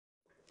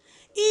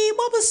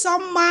Igbo bụ sọ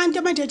mma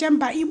njemejeje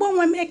mba Igbo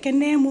nwe m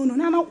ekene m unu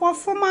na-anọkwa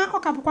ọfụma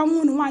ọka bụkwa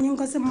nwa unu nwaanyị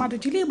Ngozi Mmadụ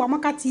jiri Igbo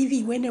Amaka TV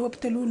wee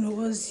na-ewepụtara unu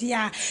ozi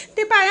a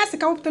ndị be anyị sị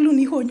ka wepụtara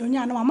unu ihe onyonyo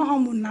anụ amaghọ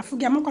m na afụ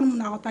gị amakwana m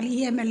na aghọtara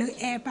ihe emere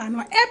ebe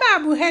a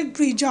bụ head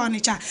bridge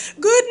Ọnicha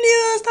good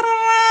news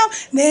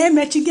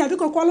na-emechi gị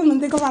biko kwalụ unu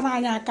ndị gọvanọ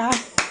anyị aka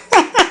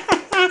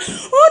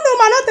unu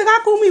mana otega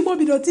aka ụmụ Igbo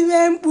bido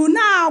tiwe mkpu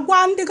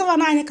na-agwa ndị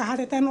gọvanọ anyị ka ha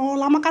tete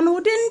n'ụlọ maka na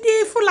ụdị ndị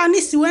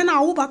Fulani si wee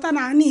na-awụbata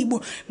n'ala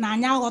Igbo na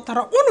anyị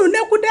aghọtara unu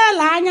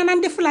nekwudela anya na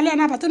ndị Fulani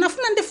anabata na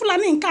fụna ndị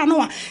Fulani nke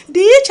anụwa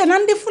dị iche na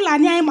ndị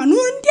Fulani anyị ma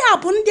ndị a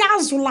bụ ndị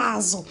azụrụ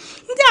azụ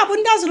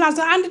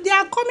and they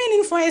are coming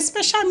in for a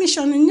special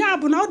mission nya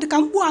bụ na ọ dị ka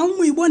mkpu ahụ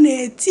ụmụ Igbo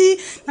na-eti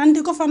na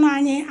ndị gọvanọ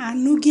anyị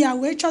anụghị ya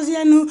wee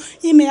chọzienụ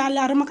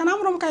imeghalịarụ maka na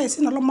amụrụ m ka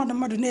esi nọrọ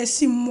mmadụ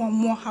na-esi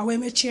mmụọ ha wee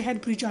mechie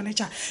head bridge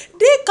Ọnicha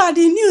dịka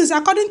the news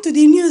according to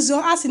the news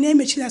asị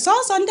na-emechila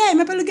sọsọ ndị a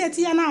emepelu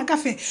geti ya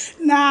na-agafe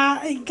na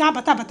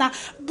ga-abata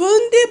bụ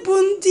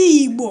ndị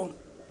Igbo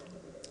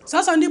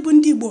sọsọ ndị bụ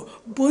ndị Igbo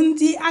bụ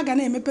ndị a ga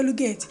na-emepelu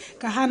geti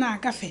ka ha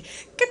na-agafe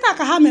kịta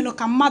ka ha melụ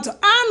ka mmadụ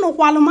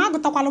anụkwalụ m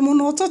agụtakwalụ m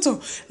n'ụtụtụ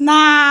na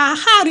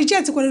ha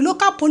rijetkwere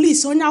local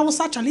police onye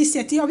Awụsa chọrọ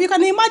iseti ọbịka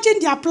na imagine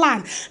their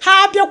plan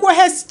ha bịakwa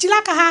ha jiri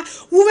aka ha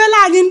wuwele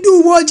anyị ndị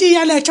uwe ojii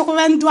ya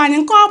na-echekwabe ndụ anyị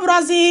nke ọ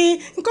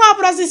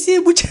bụrụzi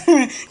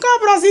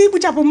si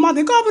igbuchapụ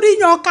mmadụ nke ọ bụrụ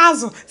inye ọka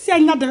azụ si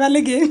anyị na-debele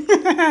gị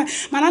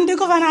mana ndị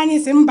gọvanọ anyị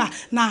si mba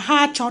na ha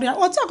chọrọ ya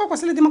otu ọkọ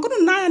kwesịrị dị maka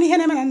unu na anya n'ihe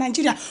na-eme na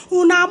Naịjirịa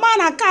unu ama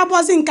na aka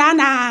abụọzi nke a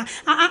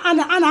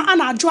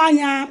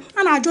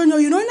na-ajụ onye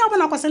oyi na onye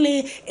ọbụla kwesịrị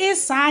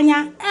ịsa anya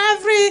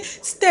every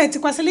state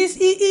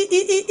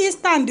kwesịrị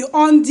stand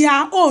on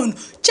their own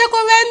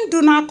chekwawe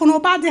ndụ na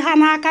akụnụba dị ha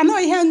n'aka na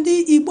ihe ndị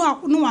Igbo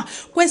akwụnụwa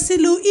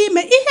kwesịrị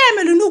ime ihe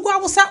emere n'ugwu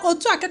Awụsa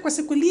otu aka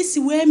kwesịkwara isi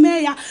wee mee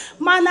ya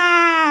mana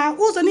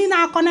ụzọ niile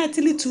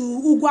akọnetili to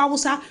ugwu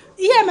Awụsa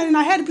ihe emere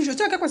na head bridge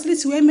otu aka kwesịrị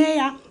isi wee mee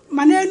ya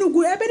mana Enugu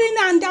ebe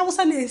niile ndị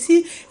Awụsa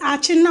na-esi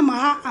achị nna ma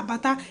ha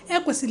abata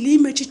ekwesịrị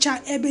imechicha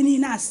ebe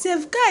niile a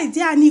safeguard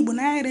ya na Igbo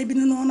na ya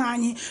ebili n'ụlọ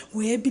anyị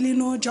wee bili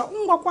n'ụjọ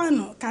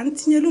ngwakwanụ ka m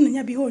tinyelu unu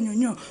ya bụ ihe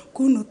onyonyo ka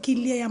unu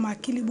kilie ya ma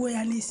kiligbuo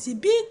ya n'isi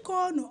biko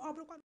nụ ọ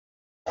bụrụkwa